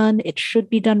can be done. It should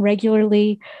be done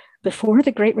regularly before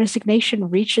the Great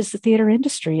Resignation reaches the theater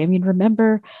industry. I mean,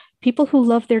 remember, people who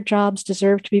love their jobs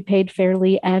deserve to be paid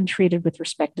fairly and treated with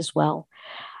respect as well.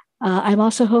 I'm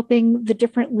also hoping the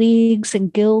different leagues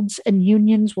and guilds and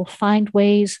unions will find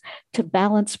ways to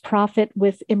balance profit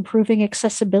with improving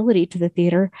accessibility to the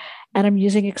theater. And I'm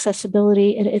using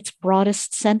accessibility in its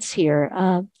broadest sense here.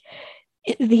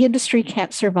 The industry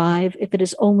can't survive if it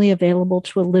is only available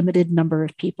to a limited number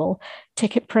of people.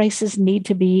 Ticket prices need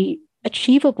to be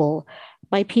achievable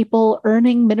by people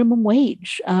earning minimum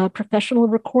wage. Professional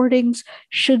recordings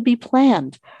should be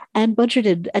planned and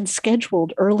budgeted and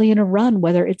scheduled early in a run,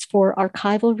 whether it's for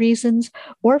archival reasons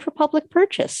or for public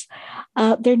purchase.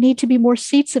 There need to be more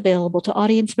seats available to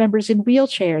audience members in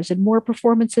wheelchairs and more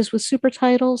performances with super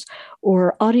titles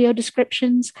or audio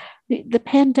descriptions. The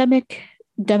pandemic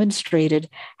demonstrated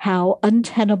how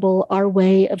untenable our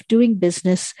way of doing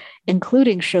business,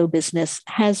 including show business,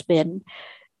 has been.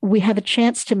 We have a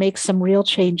chance to make some real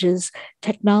changes.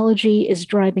 Technology is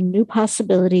driving new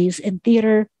possibilities in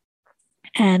theater,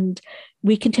 and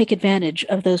we can take advantage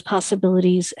of those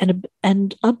possibilities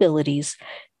and abilities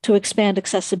to expand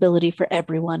accessibility for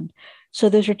everyone. So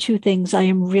those are two things I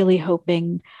am really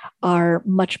hoping are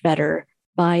much better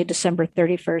by December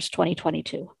 31st,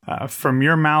 2022. From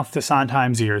your mouth to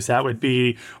Sondheim's ears, that would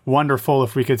be wonderful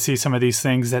if we could see some of these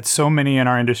things that so many in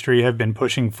our industry have been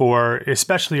pushing for,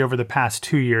 especially over the past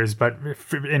 2 years, but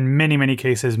in many, many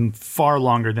cases, far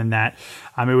longer than that.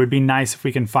 It would be nice if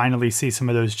we can finally see some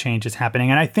of those changes happening.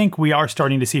 And I think we are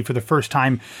starting to see for the first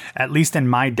time, at least in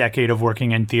my decade of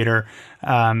working in theater,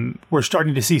 we're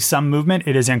starting to see some movement.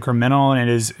 It is incremental and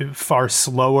it is far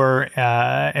slower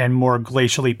and more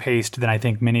glacially paced than I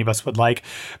think many of us would like.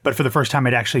 But for the first time,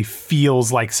 it actually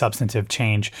feels like substantive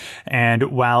change.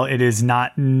 And while it is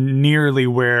not nearly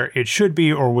where it should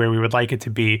be or where we would like it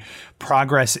to be,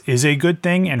 progress is a good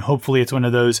thing. And hopefully it's one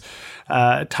of those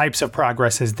types of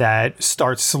progresses that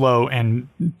starts slow and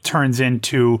turns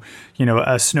into,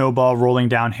 a snowball rolling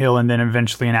downhill and then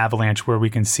eventually an avalanche where we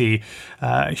can see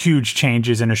huge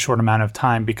changes in a short amount of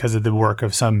time because of the work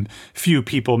of some few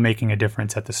people making a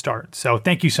difference at the start. So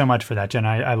thank you so much for that, Jen.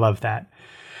 I love that.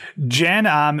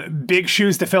 Jen, big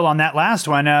shoes to fill on that last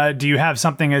one. Do you have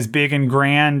something as big and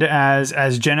grand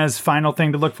as Jenna's final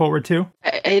thing to look forward to?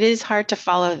 It is hard to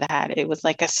follow that. It was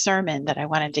like a sermon that I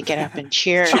wanted to get up and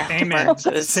cheer afterwards.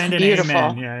 It was Send an beautiful.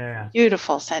 Amen. Yeah.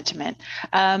 Beautiful sentiment.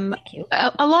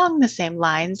 Along the same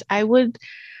lines, I would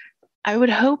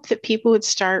hope that people would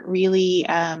start really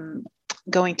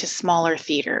going to smaller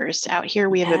theaters. Out here,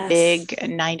 we have a big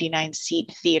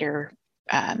 99-seat theater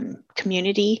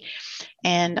community.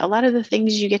 And a lot of the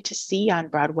things you get to see on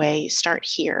Broadway start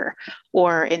here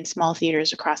or in small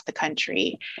theaters across the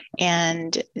country.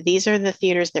 And these are the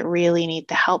theaters that really need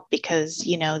the help because,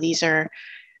 these are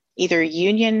either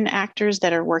union actors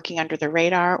that are working under the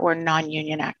radar or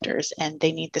non-union actors, and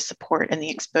they need the support and the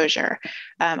exposure.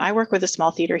 I work with a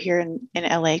small theater here in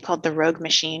LA called the Rogue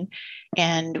Machine,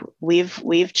 and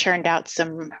we've churned out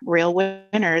some real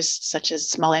winners, such as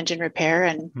Small Engine Repair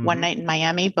and One Night in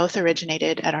Miami, both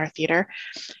originated at our theater.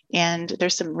 And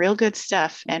there's some real good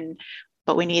stuff,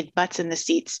 but we need butts in the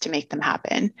seats to make them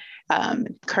happen.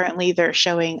 Currently, they're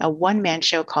showing a one-man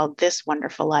show called This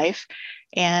Wonderful Life,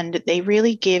 and they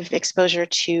really give exposure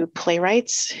to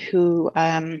playwrights who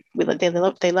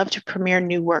they love to premiere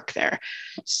new work there.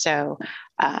 So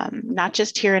not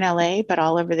just here in LA, but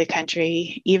all over the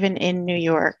country, even in New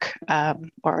York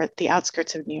or at the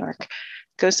outskirts of New York.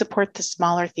 Go support the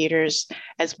smaller theaters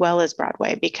as well as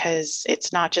Broadway, because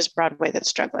it's not just Broadway that's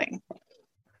struggling.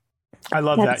 I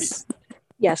love that.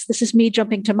 Yes, this is me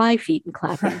jumping to my feet and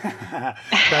clapping.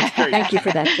 That's great. Thank you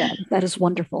for that, Jen. That is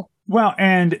wonderful. Well,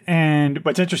 and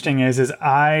what's interesting is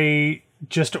I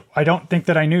don't think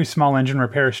that I knew Small Engine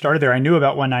Repair started there. I knew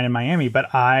about One Night in Miami, but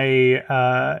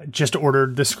I just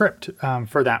ordered the script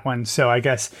for that one. So I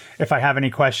guess if I have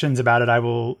any questions about it, I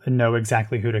will know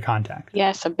exactly who to contact.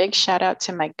 Yes, a big shout out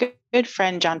to my good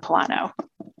friend, John Polano.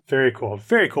 Very cool.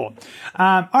 Very cool.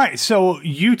 All right. So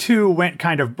you two went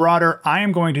kind of broader. I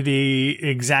am going to the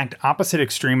exact opposite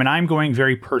extreme, and I'm going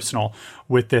very personal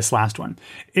with this last one.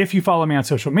 If you follow me on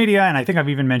social media, and I think I've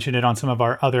even mentioned it on some of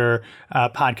our other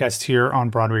podcasts here on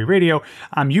Broadway Radio,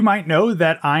 you might know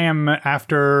that I am,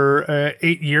 after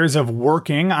 8 years of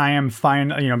working, I am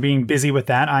being busy with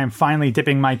that. I am finally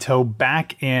dipping my toe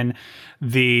back in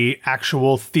the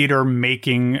actual theater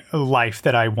making life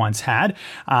that I once had.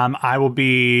 I will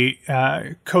be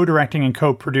co-directing and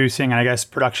co-producing, and I guess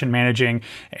production managing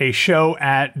a show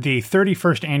at the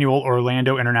 31st Annual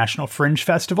Orlando International Fringe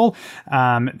Festival.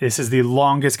 This is the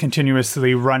longest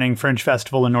continuously running Fringe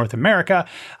festival in North America.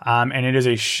 And it is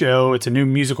a show. It's a new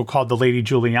musical called The Lady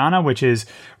Juliana, which is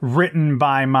written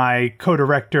by my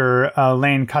co-director,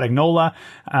 Lane Cotignola,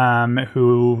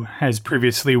 who has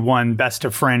previously won Best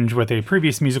of Fringe with a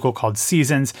previous musical called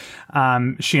Seasons.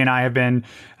 She and I have been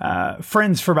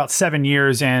friends for about 7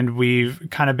 years, and we've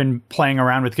kind of been playing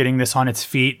around with getting this on its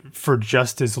feet for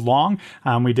just as long.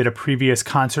 We did a previous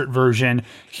concert version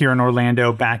here in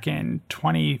Orlando back in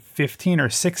 2015 or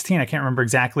 16. I can't remember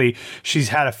exactly. She's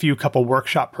had a couple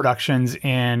workshop productions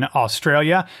in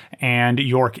Australia and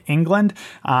York, England,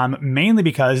 mainly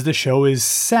because the show is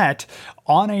set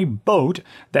on a boat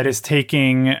that is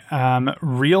taking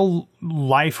real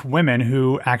life women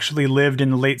who actually lived in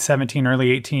the late 1700s,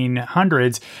 early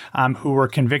 1800s, who were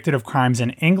convicted of crimes in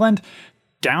England,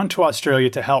 down to Australia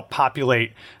to help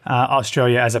populate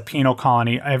Australia as a penal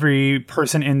colony. Every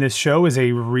person in this show is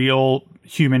a real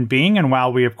human being. And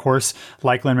while we, of course,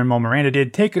 like Lin-Manuel Miranda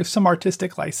did, take some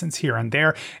artistic license here and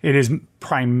there, it is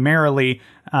primarily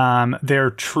their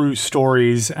true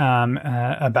stories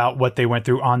about what they went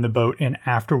through on the boat and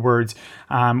afterwards.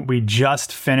 We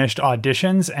just finished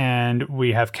auditions and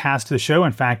we have cast the show.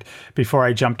 In fact, before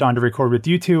I jumped on to record with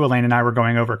you two, Elaine and I were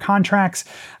going over contracts.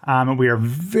 We are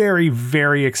very,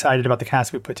 very excited about the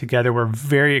cast we put together. We're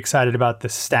very excited about the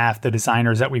staff, the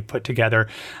designers that we put together.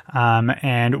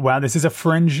 And while this is a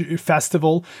Fringe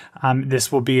festival,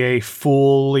 this will be a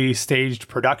fully staged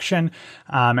production.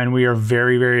 And we are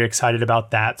very, very excited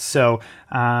about that. So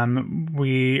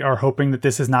we are hoping that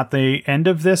this is not the end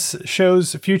of this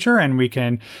show's future and we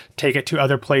can take it to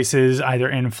other places, either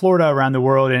in Florida, around the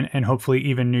world, and hopefully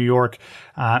even New York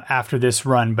after this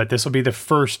run. But this will be the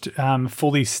first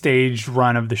fully staged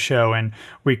run of the show, and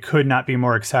we could not be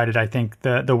more excited. I think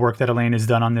the work that Elaine has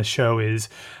done on this show is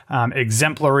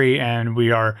exemplary, and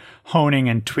we are honing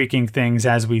and tweaking things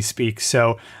as we speak.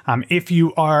 So if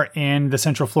you are in the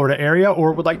Central Florida area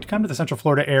or would like to come to the Central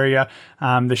Florida area,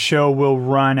 the show will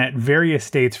run at various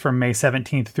dates from May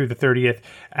 17th through the 30th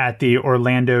at the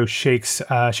Orlando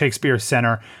Shakespeare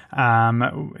Center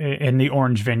in the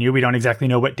Orange venue. We don't exactly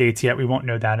know what dates yet. We won't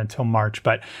know that until March,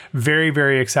 but very,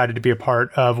 very excited to be a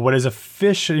part of what is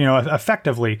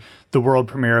effectively the world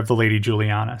premiere of The Lady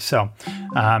Juliana. So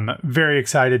very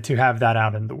excited to have that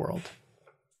out in the world.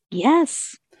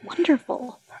 Yes.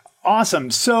 Wonderful. Awesome.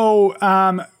 So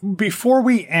before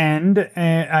we end,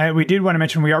 we did want to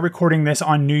mention we are recording this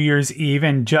on New Year's Eve,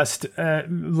 and just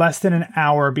less than an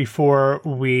hour before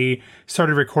we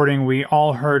started recording, we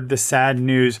all heard the sad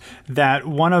news that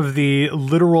one of the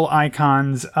literal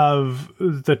icons of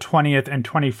the 20th and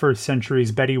 21st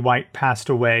centuries, Betty White, passed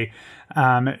away.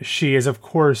 She is, of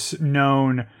course,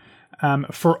 known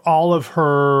for all of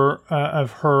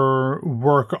her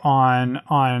work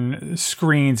on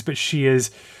screens, but she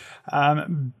has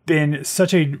been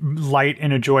such a light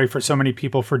and a joy for so many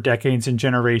people for decades and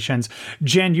generations.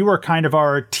 Jen, you are kind of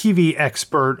our TV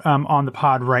expert on the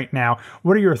pod right now.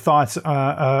 What are your thoughts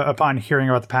upon hearing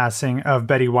about the passing of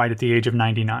Betty White at the age of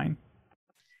 99?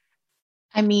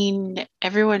 I mean,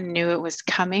 everyone knew it was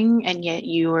coming, and yet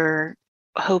you were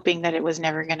hoping that it was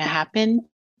never going to happen.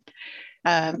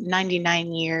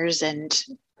 99 years and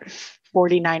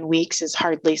 49 weeks is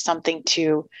hardly something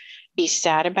to be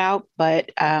sad about,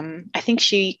 but I think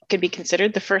she could be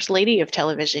considered the first lady of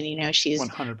television. You know, she's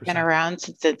 100%. Been around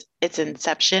since its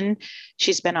inception.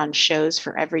 She's been on shows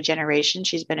for every generation.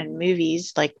 She's been in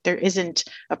movies. Like, there isn't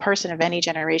a person of any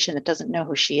generation that doesn't know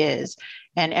who she is,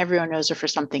 and everyone knows her for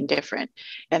something different.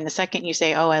 And the second you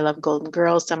say, "Oh, I love Golden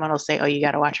Girls," someone will say, "Oh, you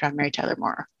got to watch her on Mary Tyler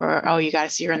Moore," or "Oh, you got to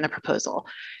see her in The Proposal."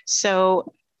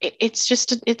 So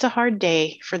it's a hard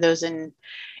day for those in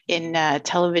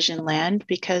television land,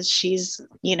 because she's,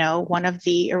 one of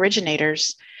the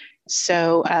originators.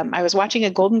 So I was watching a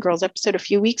Golden Girls episode a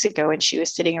few weeks ago, and she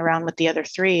was sitting around with the other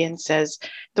three and says,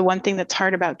 the one thing that's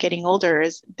hard about getting older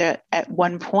is that at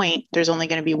one point there's only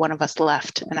going to be one of us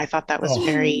left. And I thought that was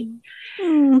very,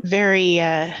 very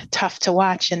tough to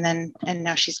watch. And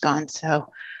now she's gone.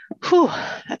 So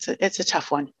it's a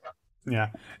tough one. Yeah.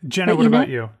 Jenna, what about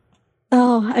you?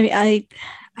 Oh, I mean,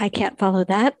 I can't follow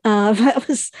that.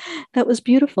 That was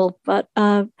beautiful. But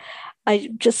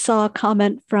I just saw a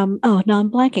comment from, I'm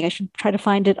blanking. I should try to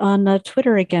find it on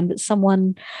Twitter again. But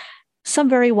some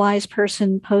very wise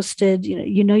person posted,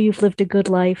 you've lived a good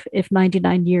life if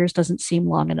 99 years doesn't seem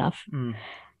long enough.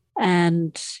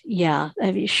 And yeah,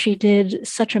 I mean, she did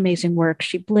such amazing work.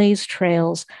 She blazed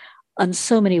trails on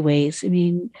so many ways. I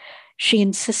mean, she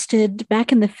insisted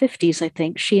back in the 50s, I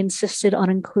think, she insisted on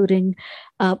including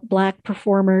Black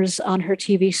performers on her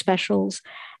TV specials.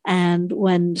 And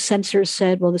when censors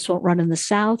said, well, this won't run in the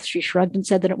South, she shrugged and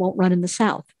said that it won't run in the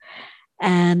South.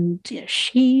 And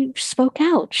she spoke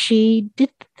out. She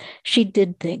did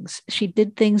things. She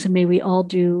did things, and may we all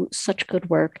do such good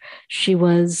work. She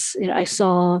was, I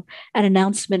saw an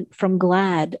announcement from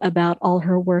GLAAD about all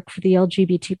her work for the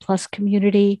LGBT plus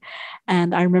community.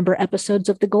 And I remember episodes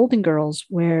of The Golden Girls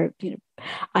where,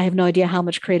 I have no idea how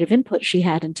much creative input she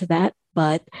had into that,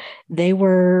 but they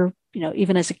were,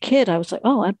 even as a kid, I was like,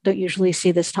 oh, I don't usually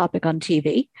see this topic on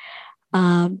TV.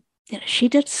 She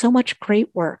did so much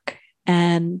great work.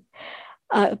 And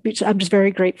I'm just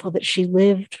very grateful that she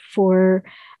lived for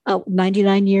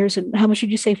 99 years. And how much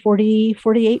did you say?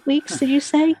 48 weeks, did you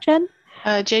say, Jen?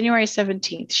 January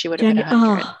 17th, she would have been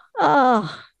 100.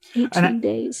 18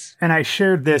 days. And I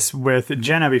shared this with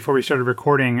Jenna before we started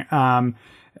recording.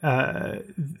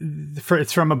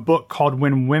 It's from a book called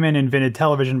When Women Invented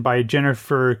Television by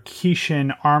Jennifer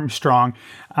Keeshan Armstrong.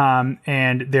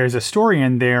 And there's a story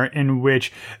in there in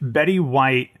which Betty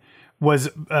White was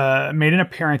made an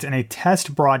appearance in a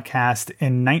test broadcast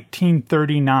in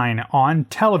 1939 on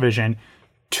television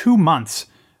 2 months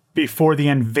before the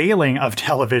unveiling of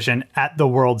television at the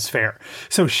World's Fair.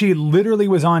 So she literally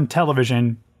was on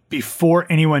television before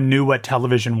anyone knew what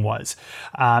television was.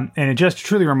 And it's just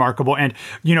truly remarkable. And,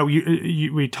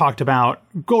 we talked about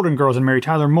Golden Girls and Mary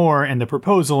Tyler Moore and The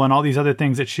Proposal and all these other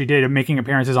things that she did of making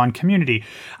appearances on Community.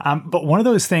 But one of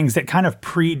those things that kind of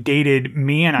predated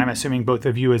me, and I'm assuming both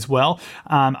of you as well,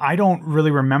 I don't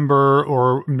really remember,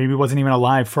 or maybe wasn't even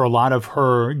alive for a lot of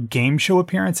her game show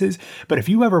appearances. But if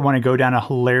you ever want to go down a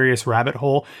hilarious rabbit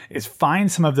hole, is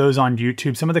find some of those on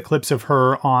YouTube, some of the clips of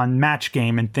her on Match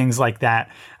Game and things like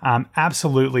that.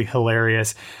 Absolutely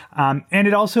hilarious. And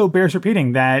it also bears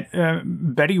repeating that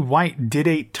Betty White did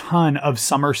a ton of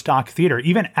summer stock theater.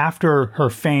 Even after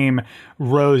her fame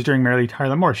rose during Mary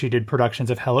Tyler Moore, she did productions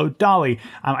of Hello, Dolly.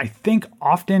 I think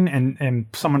often, and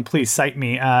someone please cite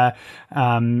me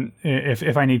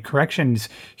if I need corrections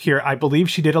here, I believe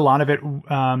she did a lot of it,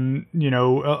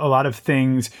 a lot of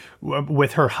things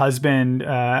with her husband,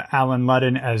 Alan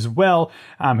Ludden, as well,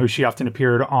 who she often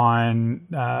appeared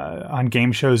on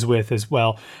game shows with as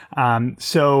well.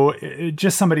 So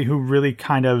just somebody who really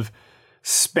kind of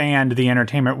spanned the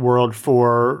entertainment world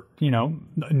for,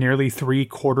 nearly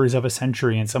 3/4 of a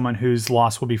century, and someone whose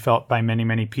loss will be felt by many,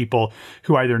 many people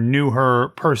who either knew her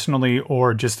personally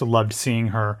or just loved seeing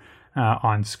her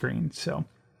on screen. So,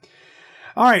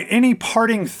 all right. Any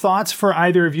parting thoughts for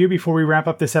either of you before we wrap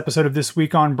up this episode of This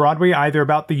Week on Broadway, either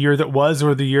about the year that was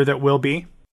or the year that will be?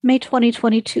 May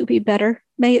 2022 be better.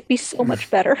 May it be so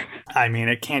much better. I mean,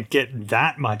 it can't get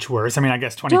that much worse. I mean, I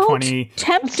guess 2020... Don't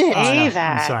tempt it. Say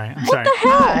that. I'm sorry. What the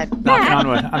hell? Knocking on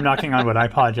wood. I'm knocking on wood. I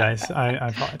apologize. I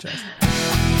apologize.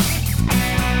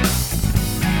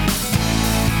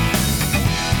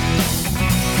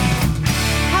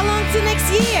 How long to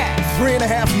next year?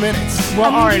 3.5 minutes.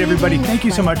 Well, all right, everybody. Thank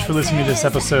you so much for listening to this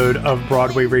episode of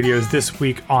Broadway Radio's This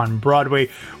Week on Broadway.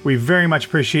 We very much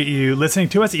appreciate you listening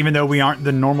to us, even though we aren't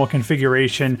the normal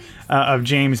configuration of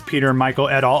James, Peter, Michael,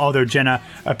 et al., although Jenna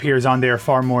appears on there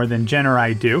far more than Jen or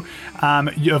I do.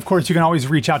 Of course, you can always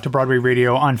reach out to Broadway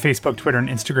Radio on Facebook, Twitter, and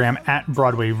Instagram at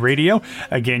Broadway Radio.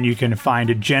 Again, you can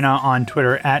find Jenna on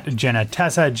Twitter at Jenna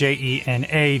Tessa,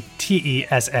 JenaTesse.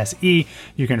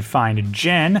 You can find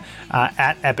Jen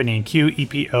at Eponeq,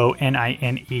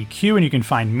 EPONINEQ, and you can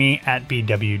find me at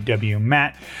BWW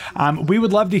Matt. We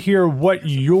would love to hear what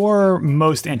your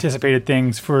most anticipated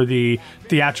things for the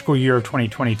theatrical year of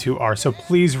 2022 are, so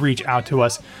please reach out to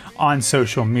us on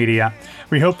social media.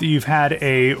 We hope that you've had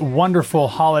a wonderful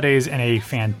holidays and a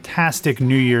fantastic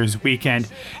New Year's weekend,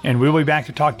 and we'll be back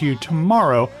to talk to you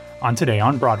tomorrow on Today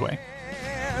on Broadway.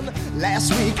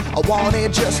 Last week I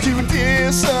wanted just to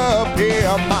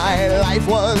disappear. My life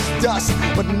was dust,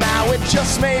 but now it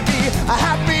just may be a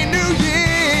happy new year.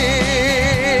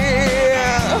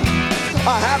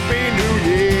 A happy new